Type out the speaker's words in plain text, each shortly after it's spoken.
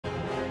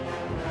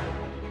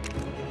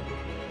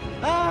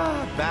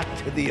back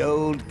to the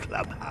old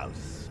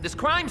clubhouse. This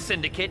crime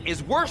syndicate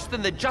is worse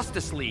than the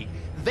Justice League.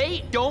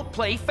 They don't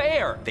play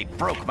fair. They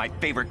broke my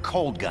favorite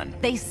cold gun.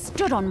 They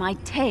stood on my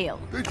tail.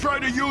 They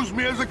tried to use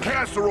me as a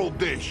casserole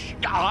dish.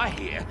 I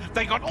hear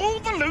they got all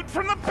the loot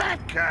from the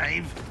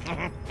Batcave.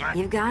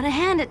 You've got to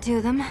hand it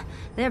to them.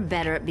 They're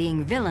better at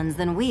being villains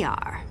than we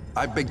are.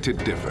 I beg to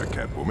differ,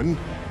 Catwoman.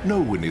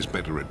 No one is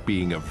better at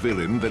being a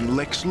villain than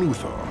Lex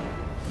Luthor.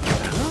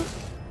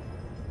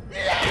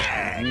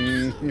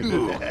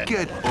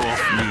 Get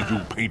off me,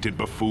 you painted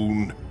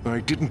buffoon. I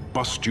didn't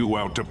bust you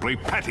out to play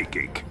patty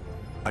cake.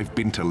 I've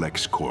been to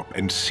LexCorp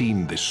and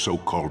seen this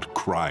so-called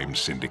crime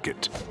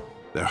syndicate.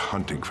 They're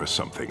hunting for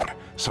something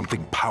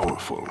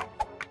powerful.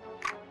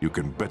 You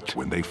can bet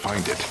when they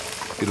find it,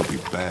 it'll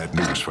be bad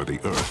news for the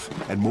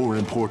Earth, and more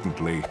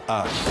importantly,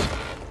 us.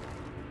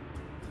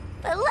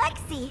 But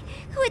Lexi,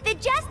 with the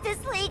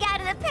Justice League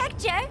out of the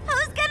picture,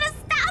 who's gonna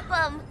stop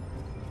them?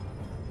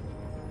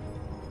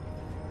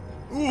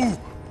 Ooh,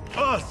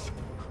 us!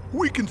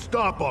 We can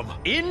stop them!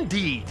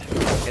 Indeed.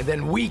 And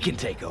then we can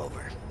take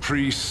over.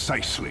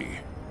 Precisely.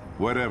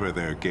 Whatever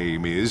their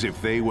game is,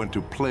 if they want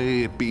to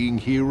play at being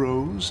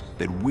heroes,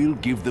 then we'll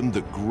give them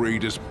the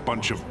greatest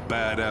bunch of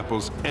bad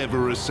apples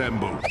ever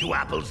assembled. Do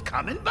apples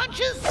come in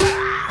bunches?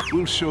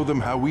 We'll show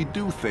them how we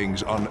do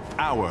things on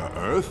our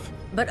Earth.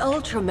 But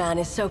Ultraman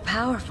is so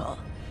powerful.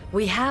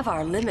 We have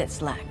our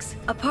limits, Lex.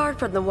 Apart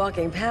from the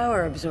walking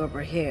power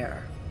absorber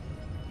here.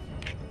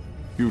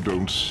 You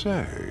don't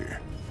say.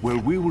 Well,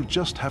 we will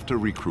just have to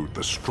recruit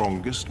the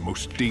strongest,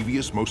 most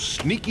devious, most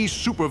sneaky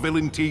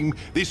supervillain team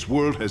this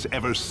world has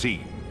ever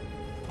seen.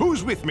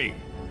 Who's with me?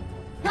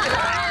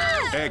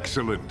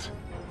 Excellent.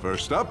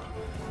 First up,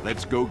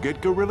 let's go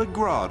get Gorilla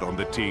Grodd on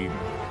the team.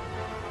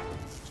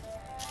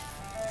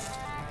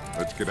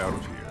 Let's get out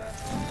of here.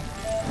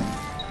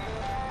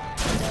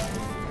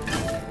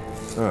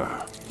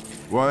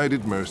 Why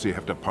did Mercy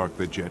have to park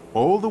the jet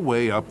all the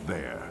way up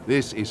there?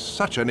 This is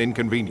such an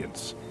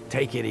inconvenience.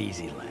 Take it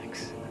easy,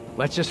 Lex.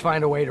 Let's just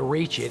find a way to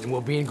reach it, and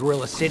we'll be in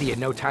Gorilla City in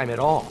no time at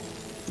all.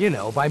 You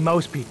know, by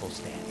most people's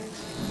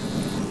standards.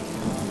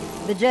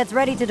 The jet's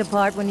ready to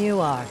depart when you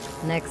are.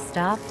 Next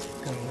stop,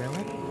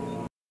 Gorilla.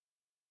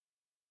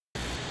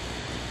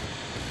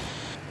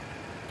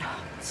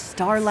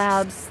 Star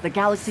Labs, the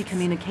Galaxy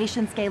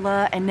Communications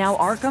Gala, and now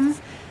Arkham.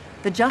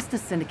 The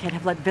Justice Syndicate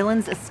have let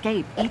villains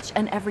escape each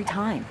and every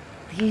time.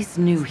 These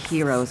new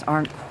heroes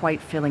aren't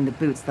quite filling the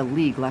boots the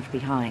League left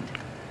behind.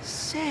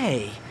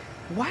 Say,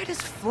 why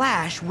does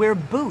Flash wear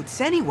boots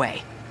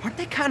anyway? Aren't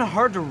they kind of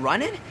hard to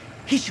run in?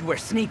 He should wear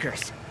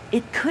sneakers.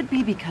 It could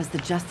be because the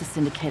Justice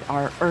Syndicate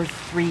are Earth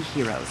 3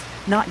 heroes,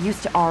 not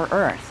used to our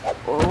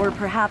Earth. Or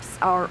perhaps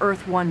our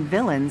Earth 1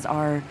 villains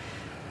are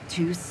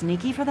too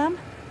sneaky for them?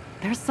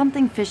 There's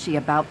something fishy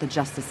about the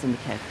Justice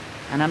Syndicate.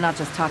 And I'm not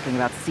just talking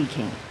about Sea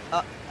King.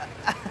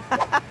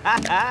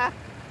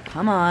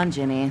 Come on,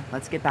 Jimmy.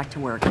 Let's get back to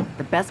work.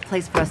 The best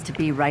place for us to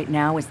be right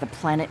now is the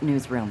Planet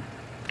Newsroom.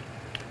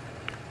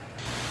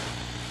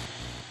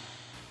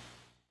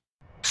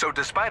 So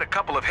despite a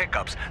couple of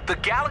hiccups, the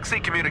Galaxy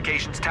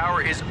Communications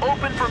Tower is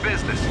open for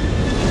business.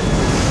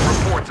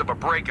 Reports of a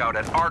breakout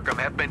at Arkham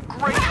have been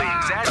greatly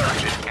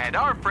exaggerated, and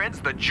our friends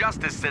the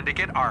Justice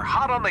Syndicate are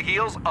hot on the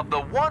heels of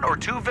the one or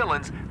two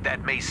villains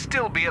that may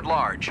still be at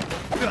large.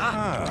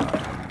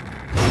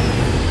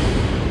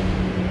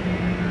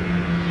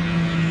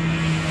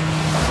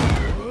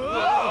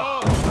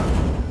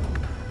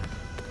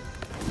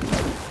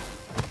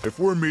 If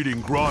we're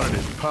meeting Grodd at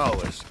his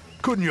palace,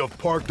 couldn't you have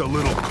parked a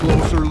little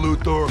closer,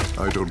 Luthor?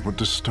 I don't want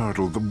to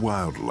startle the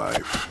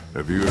wildlife.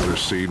 Have you ever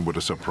seen what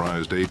a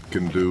surprised ape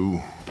can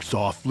do?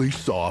 Softly,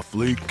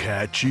 softly,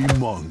 catchy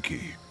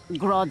monkey.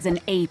 Grodd's an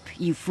ape,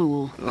 you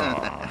fool.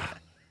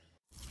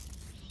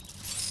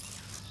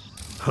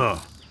 Huh.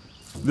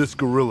 This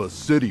Gorilla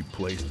City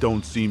place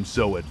don't seem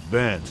so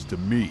advanced to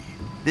me.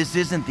 This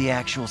isn't the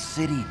actual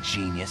city,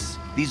 genius.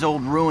 These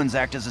old ruins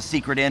act as a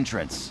secret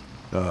entrance.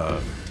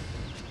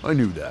 I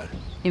knew that.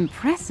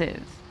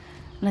 Impressive.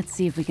 Let's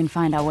see if we can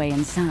find our way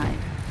inside.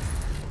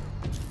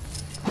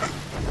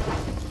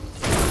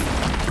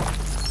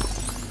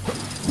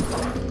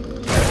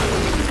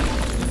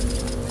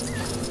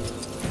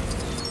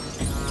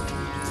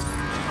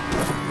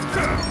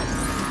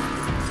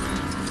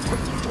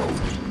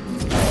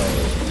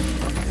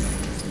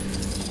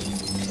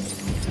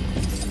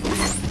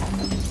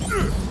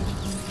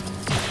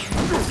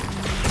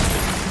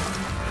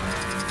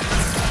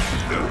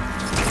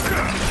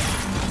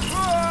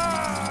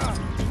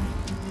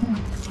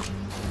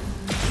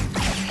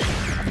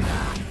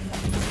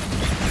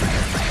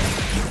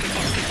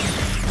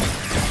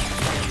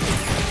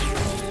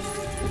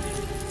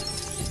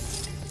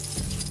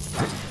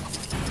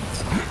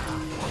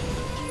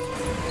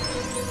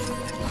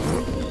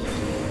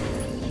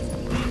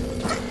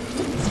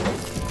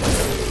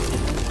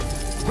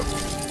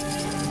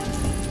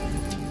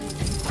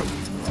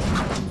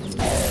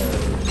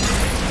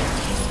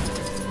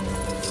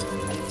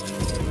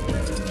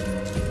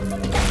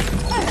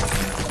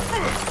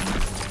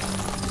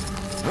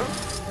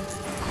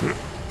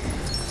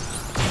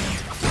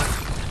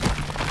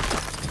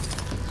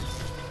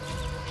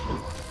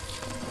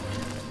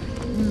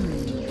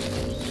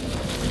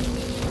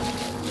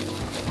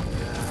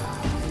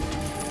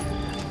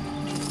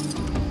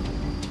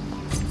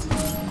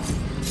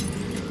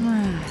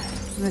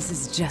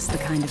 This is just the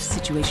kind of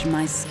situation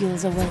my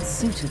skills are well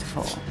suited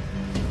for.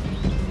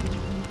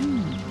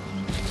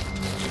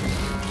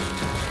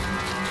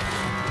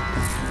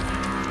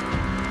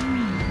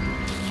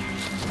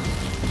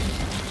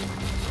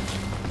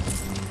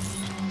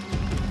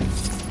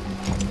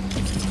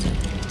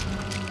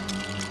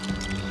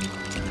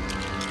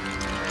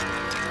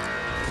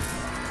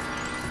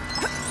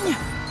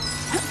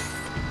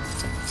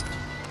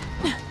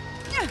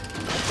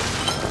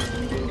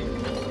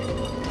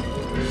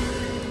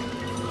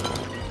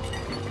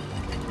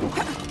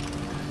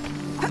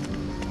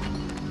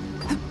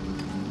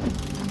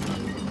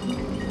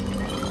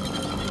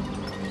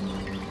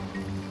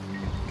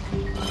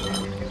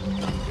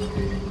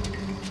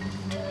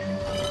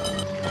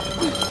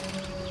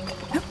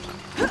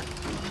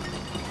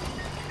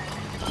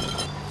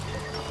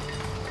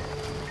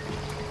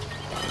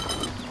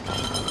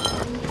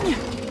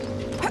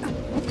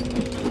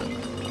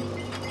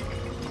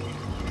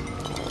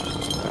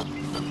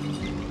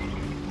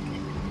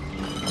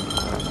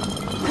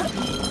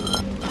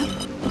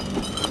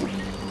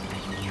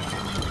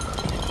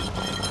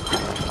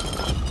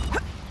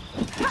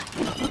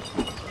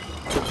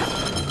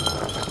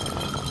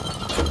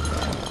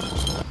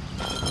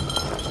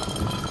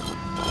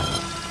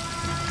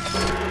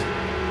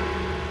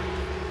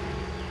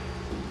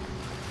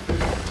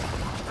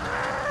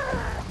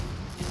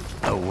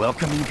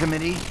 Welcoming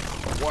committee?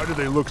 Why do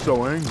they look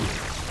so angry?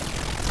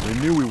 They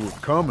knew we were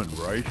coming,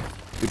 right?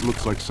 It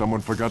looks like someone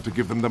forgot to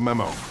give them the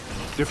memo.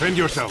 Defend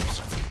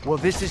yourselves! Well,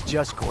 this is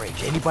just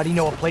great. Anybody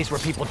know a place where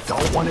people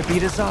don't want to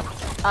beat us up?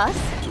 Us?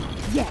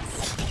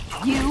 Yes.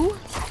 You?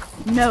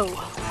 No.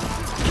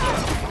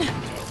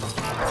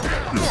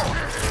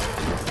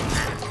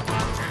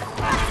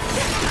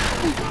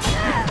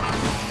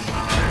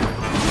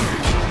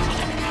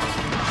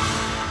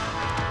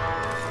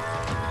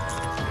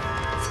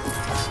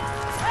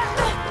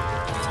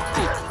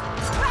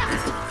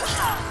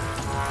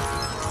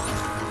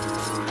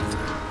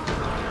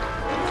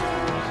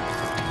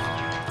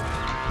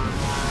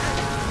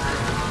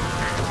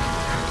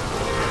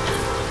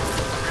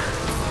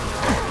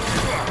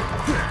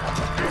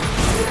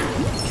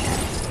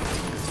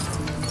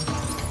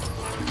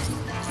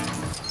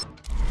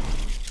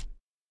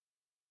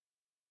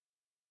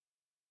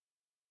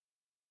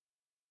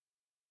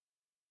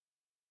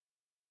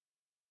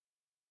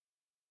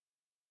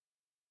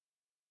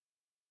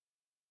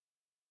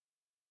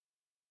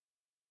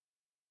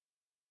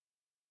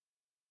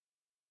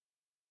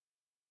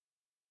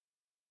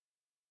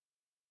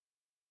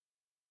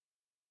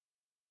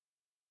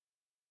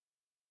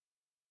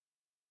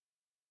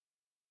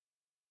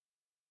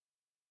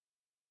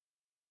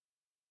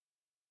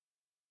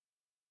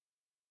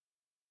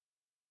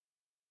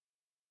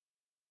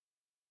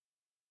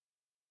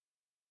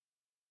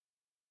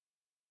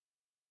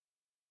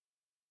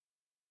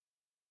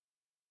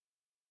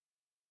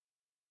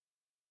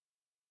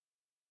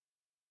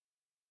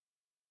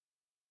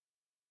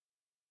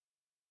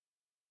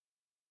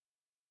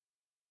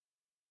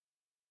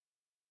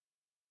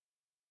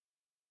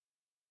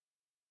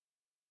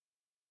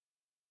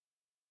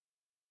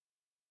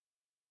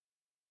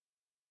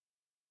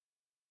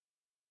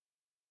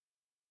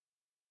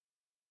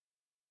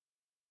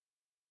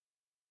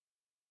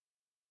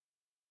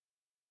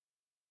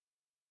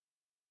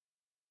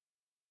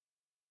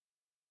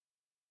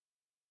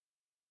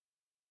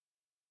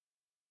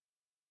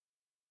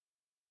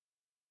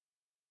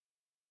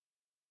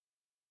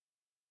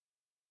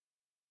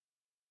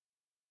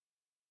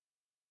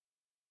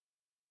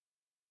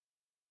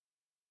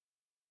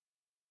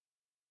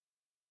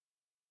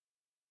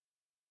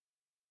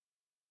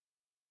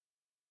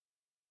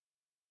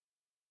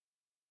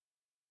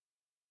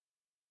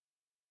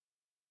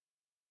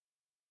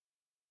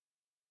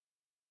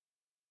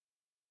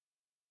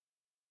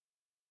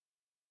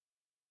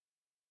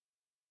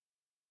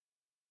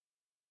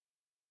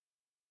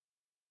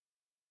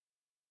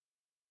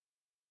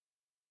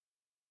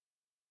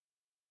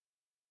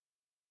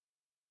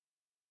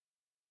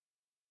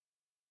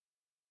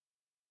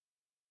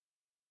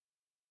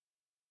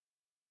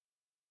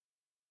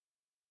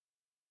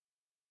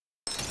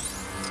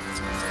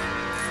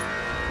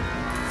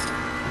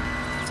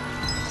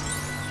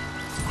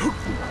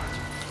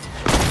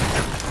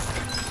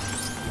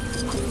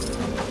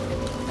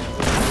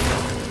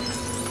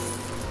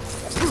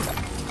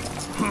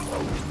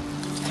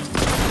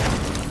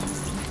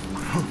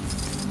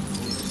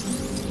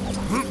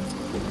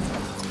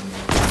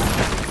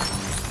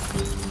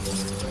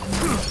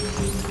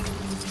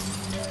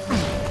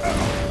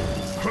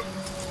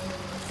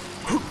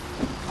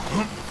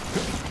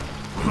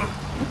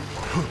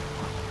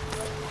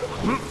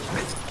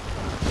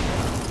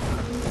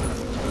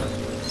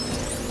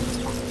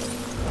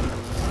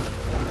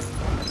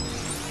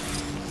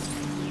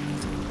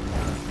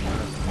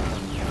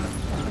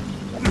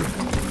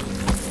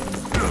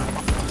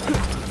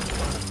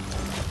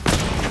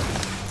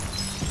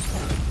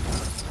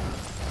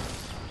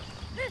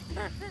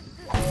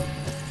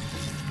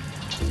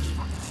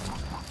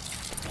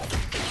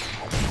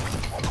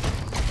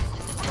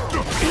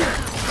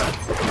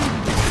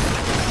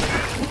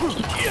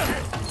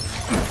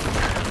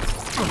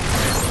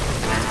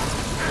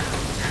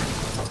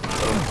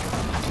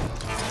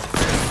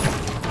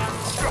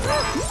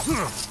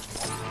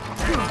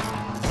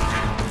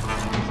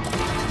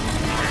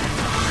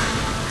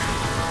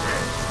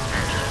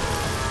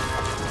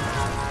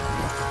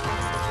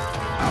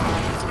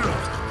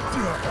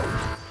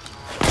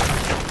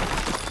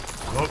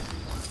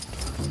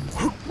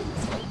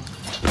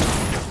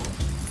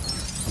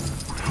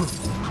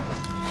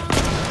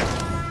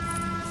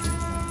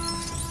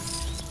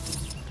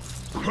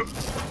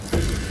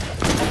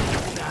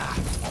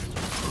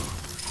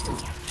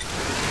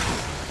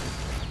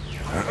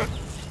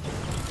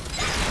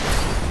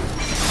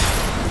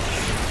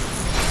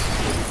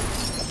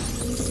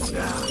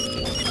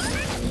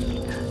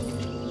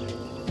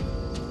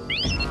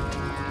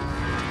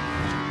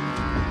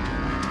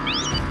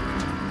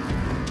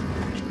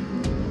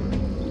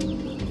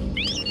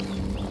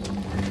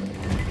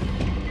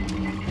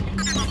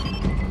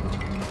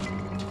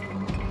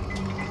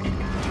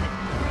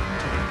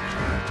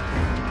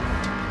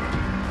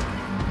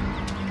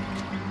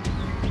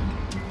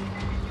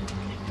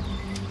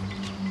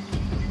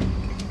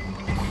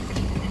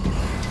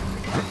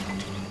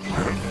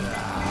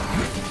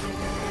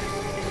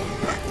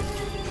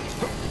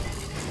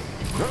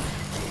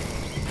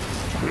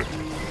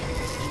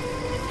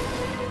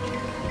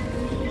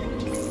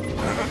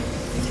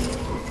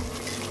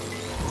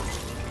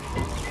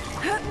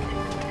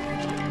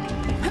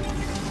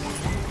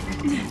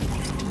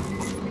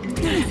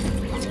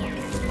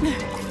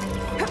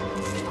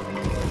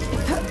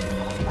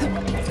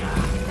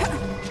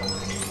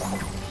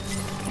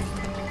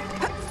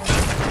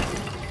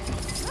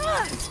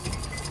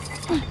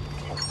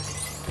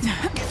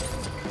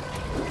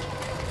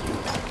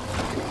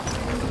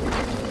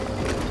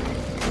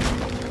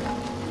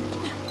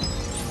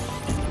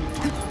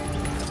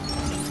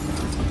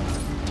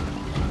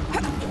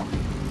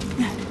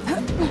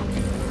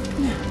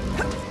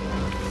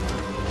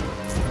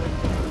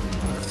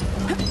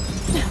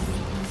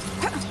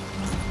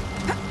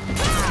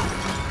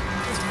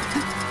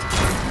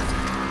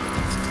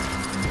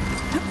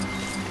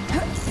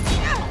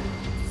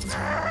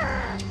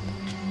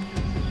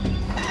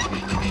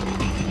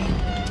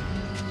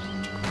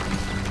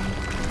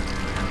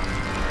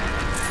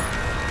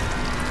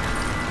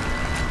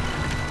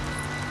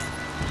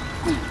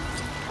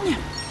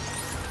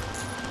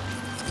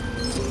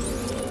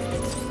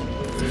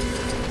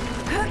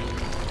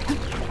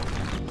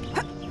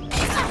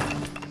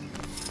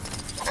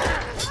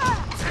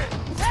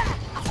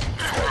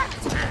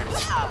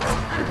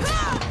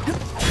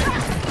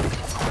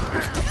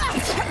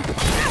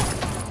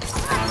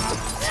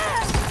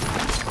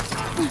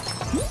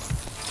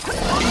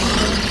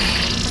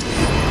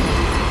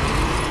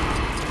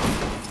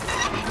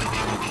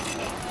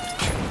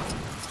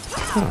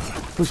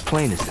 Whose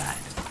plane is that?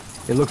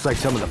 It looks like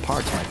some of the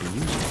parts might be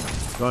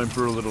useful. Time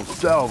for a little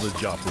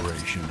salvage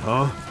operation,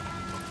 huh?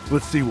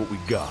 Let's see what we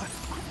got.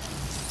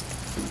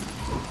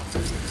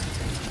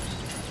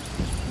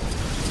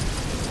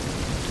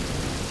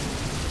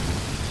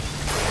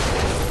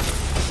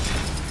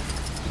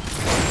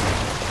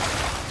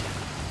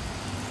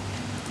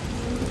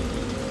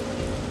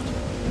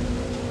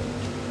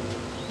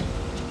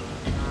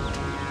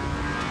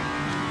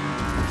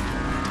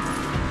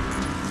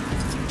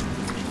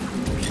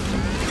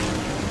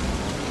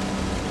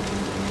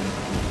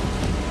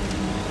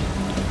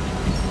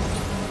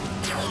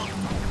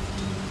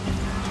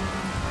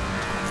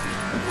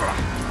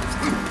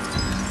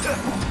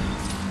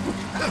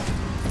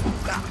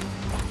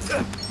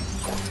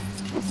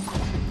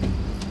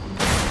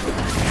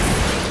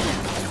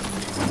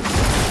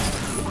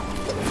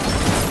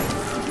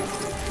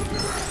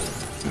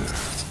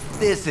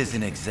 This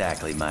isn't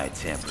exactly my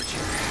temperature.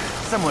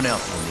 Someone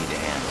else will need to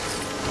handle it.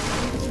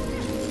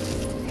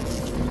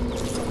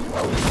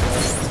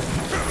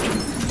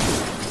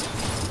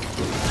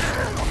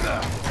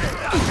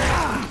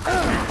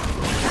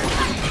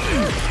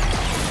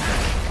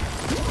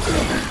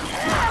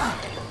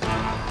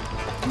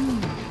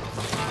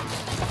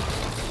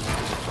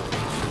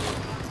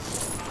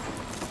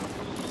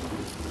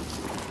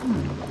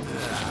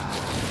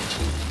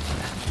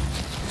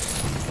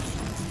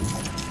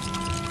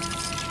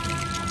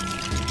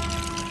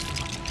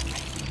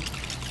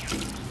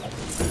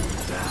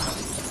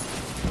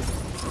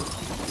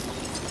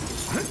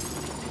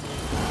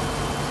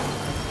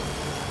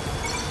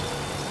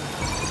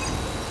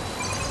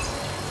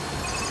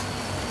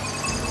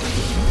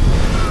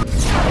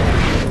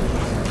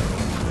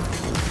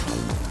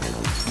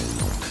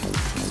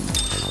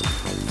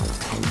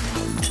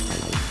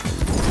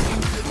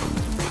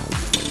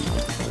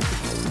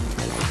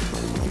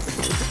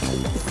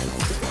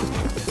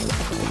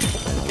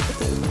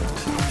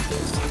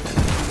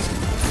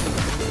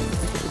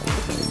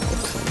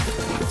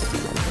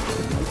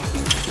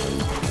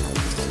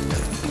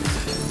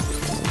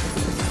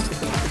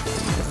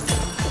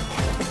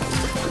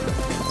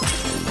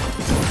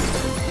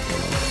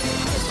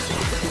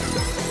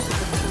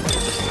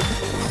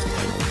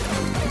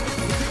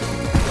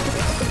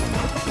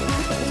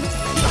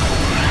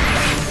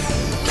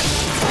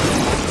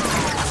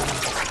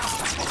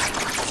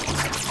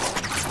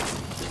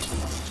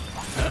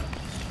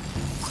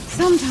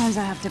 Sometimes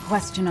I have to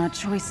question our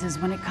choices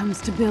when it comes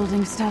to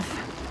building stuff.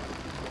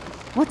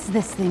 What's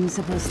this thing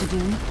supposed to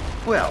do?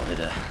 Well,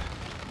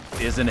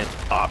 isn't it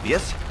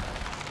obvious?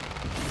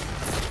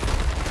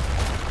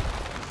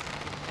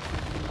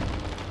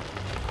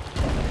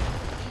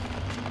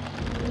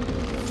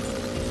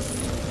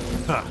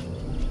 Huh.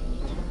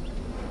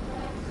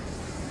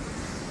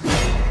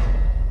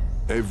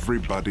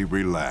 Everybody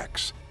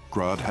relax.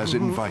 Grodd has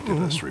invited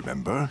us,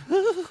 remember?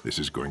 This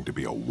is going to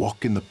be a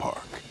walk in the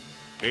park.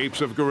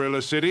 Apes of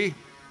Gorilla City,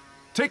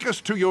 take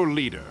us to your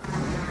leader.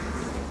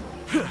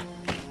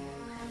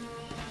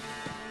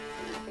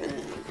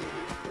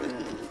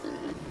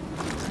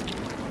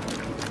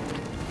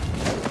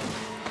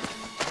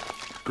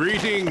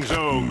 Greetings,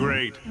 oh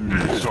great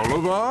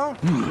Solivar?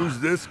 Who's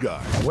this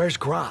guy? Where's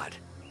Grodd?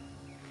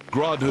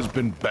 Grodd has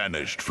been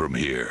banished from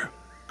here.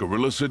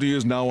 Gorilla City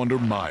is now under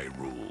my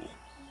rule.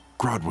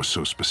 Grodd was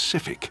so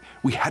specific.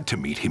 We had to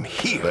meet him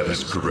here. That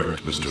is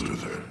correct, Mr.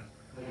 Luther.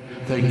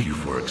 Thank you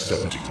for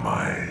accepting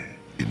my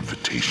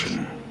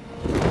invitation.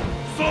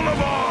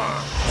 Solivar!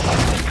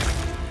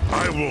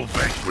 I will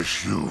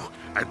vanquish you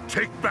and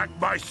take back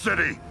my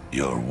city!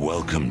 You're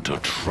welcome to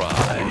try.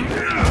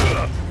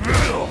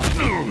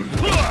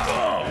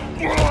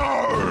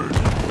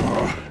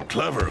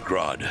 Clever,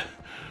 Grodd.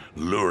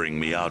 luring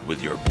me out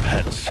with your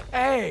pets.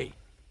 Hey!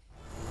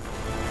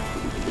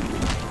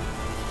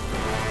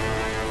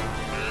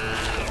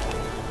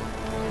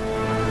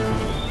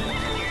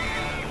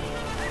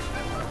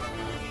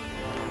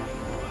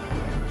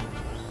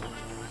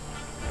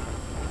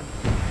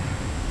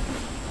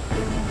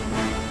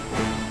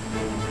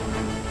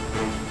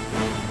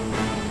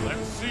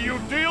 Let's see you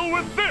deal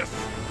with this!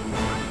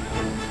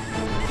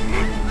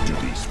 Do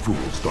these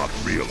fools not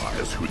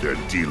realize who they're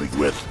dealing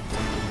with?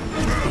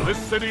 This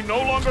city no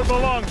longer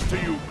belongs to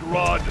you,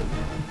 Grodd.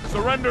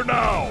 Surrender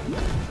now,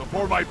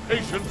 before my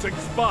patience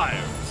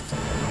expires.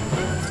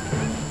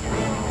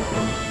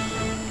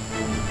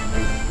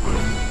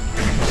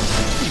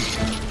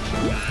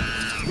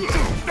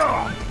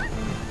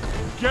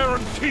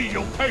 Guarantee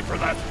you'll pay for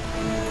that.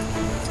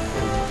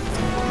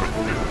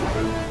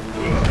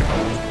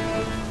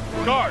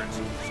 Guards,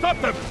 stop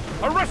them!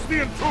 Arrest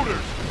the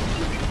intruders!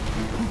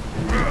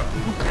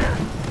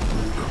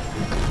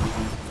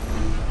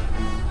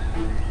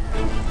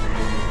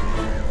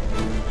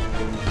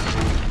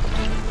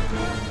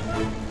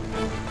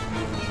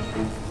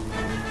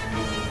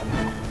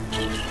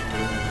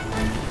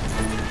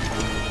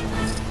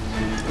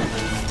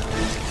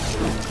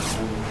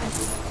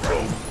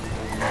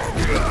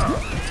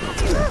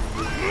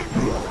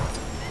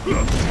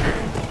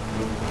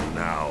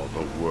 Now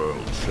the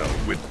world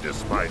shall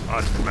witness my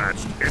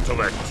unmatched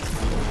intellect.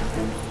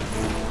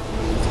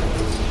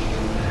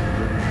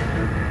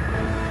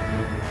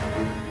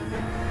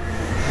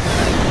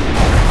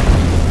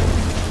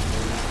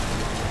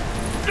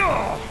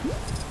 The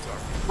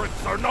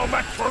Brits are no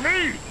match for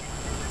me!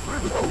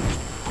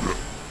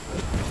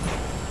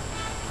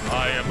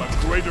 I am a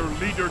greater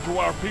leader to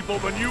our people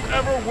than you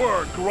ever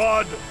were,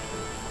 Grodd.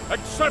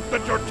 Accept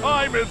that your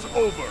time is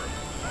over.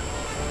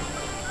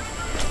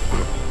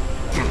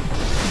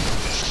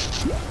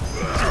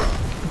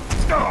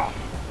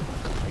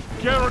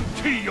 I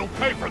guarantee you'll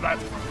pay for that.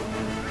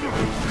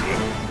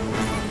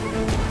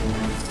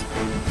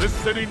 This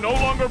city no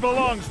longer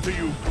belongs to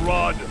you,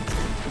 Grodd.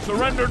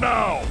 Surrender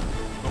now,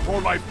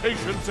 before my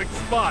patience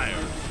expires.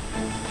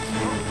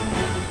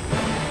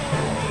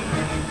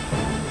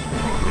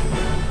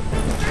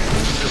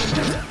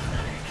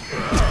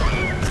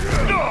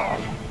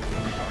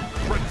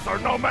 Brits are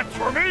no match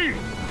for me!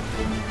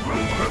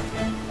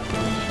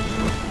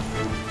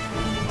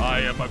 I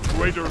am a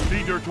greater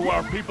leader to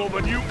our people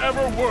than you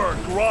ever were,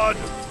 Grodd.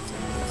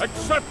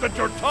 Accept that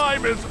your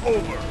time is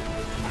over.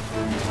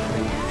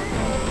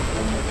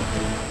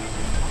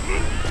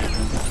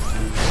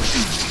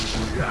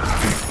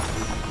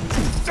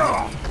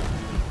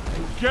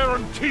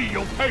 Guarantee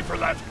you'll pay for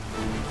that.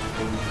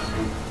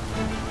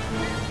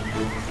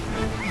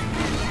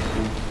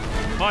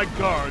 My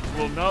guards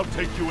will now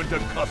take you into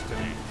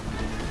custody.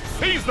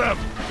 Seize them!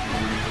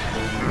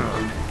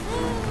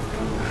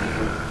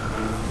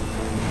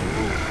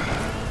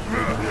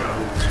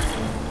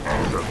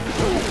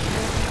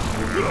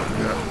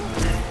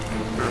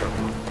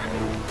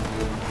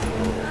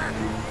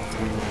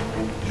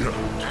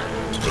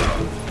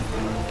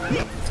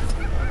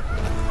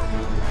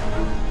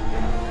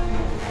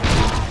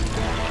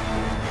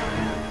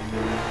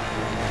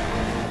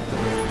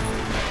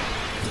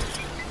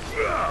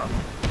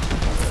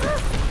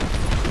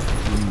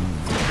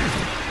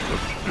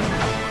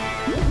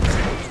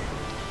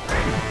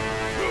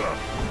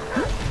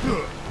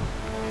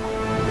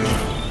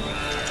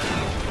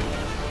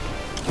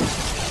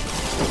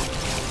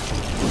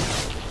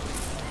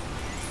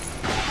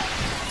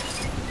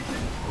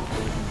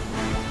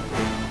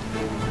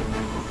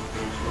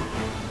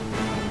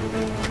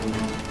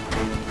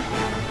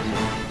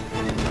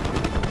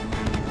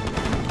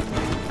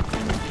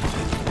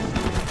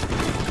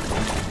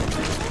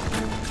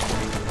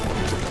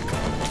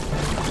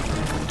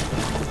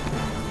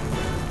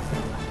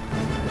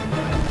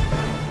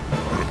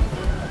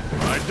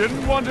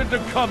 Didn't want it to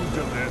come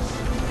to this.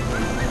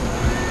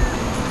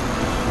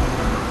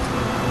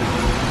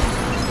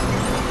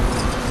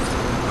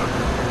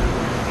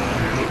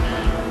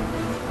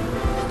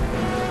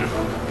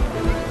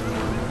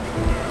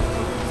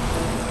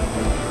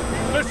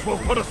 This will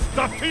put a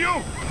stop to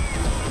you!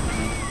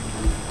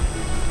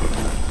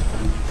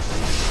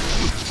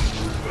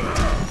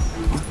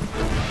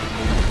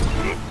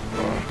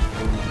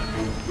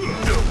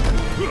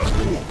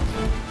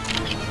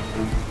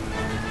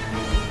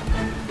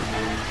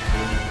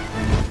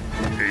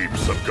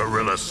 Apes of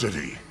Gorilla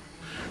City,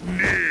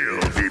 kneel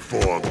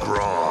before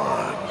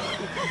Grodd.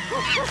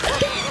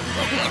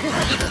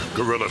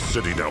 Gorilla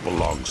City now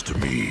belongs to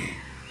me.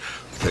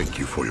 Thank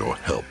you for your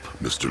help,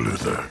 Mr.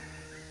 Luther.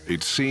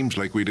 It seems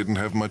like we didn't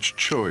have much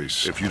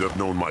choice. If you'd have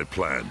known my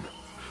plan,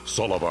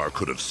 Solovar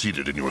could have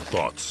seeded in your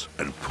thoughts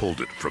and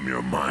pulled it from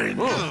your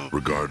mind.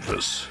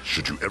 Regardless,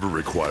 should you ever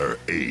require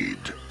aid...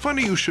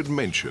 Funny you should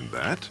mention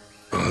that.